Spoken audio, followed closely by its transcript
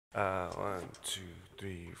1, 2,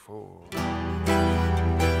 3, 4.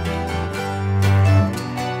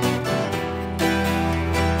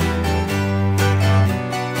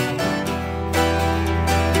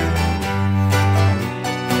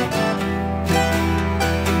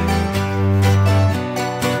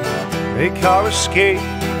 A car escape,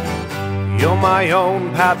 you're my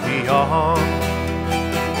own Papillon.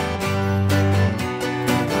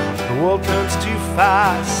 The world turns too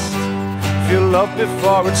fast, feel love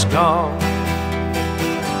before it's gone.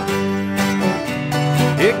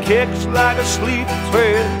 It kicks like a sleep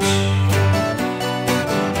twitch,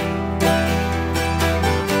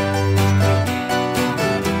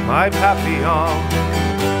 my Papillon,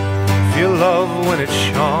 feel love when it's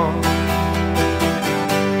shone.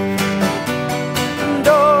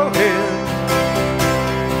 Darling,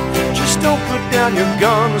 just don't put down your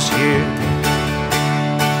guns here.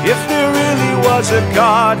 If there really was a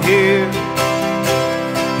God here,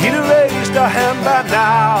 he'd have raised a hand by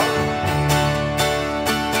now.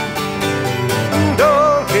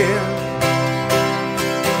 Darling,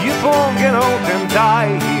 you won't get old and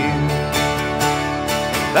die here.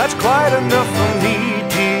 That's quite enough for me,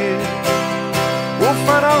 dear. We'll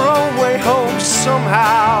find our own way home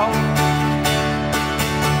somehow.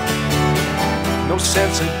 No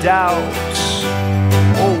sense of doubt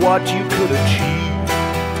or what you could achieve.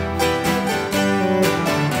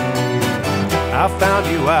 I found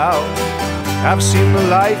you out, I've seen the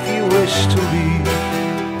life you wish to lead.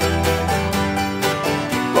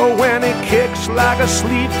 But when it kicks like a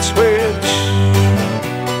sleep twitch,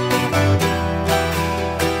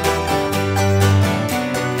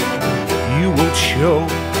 you will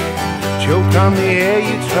choke on the air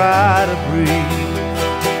you try to breathe.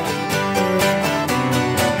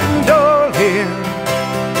 Darling,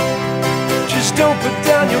 just don't put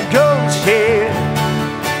down your guns here.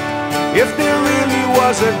 If there really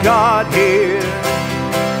was a God here,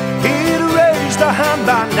 he'd raised a hand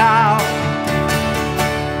by now.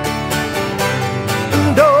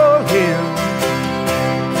 And darling,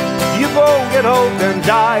 you won't get old and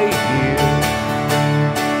die here.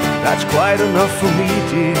 That's quite enough for me,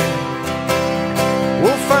 dear.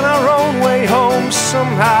 We'll find our own way home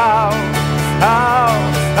somehow.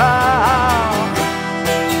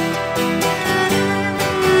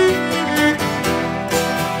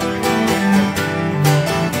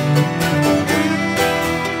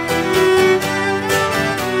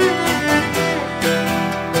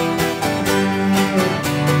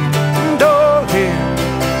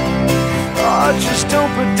 Just don't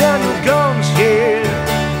put down your guns here.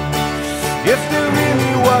 If there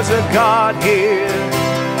really was a God here,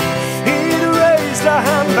 he'd raised a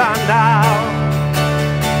hand by now.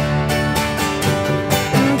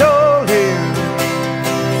 Darling,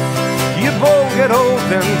 you both get old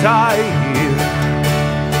and die here.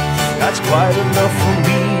 That's quite enough for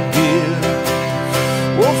me, dear.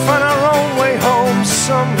 We'll find our own way home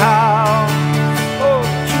somehow.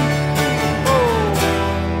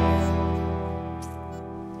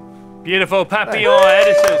 Beautiful Papillon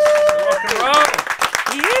editors. Rock and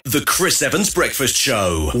roll. The Chris Evans Breakfast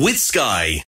Show with Sky.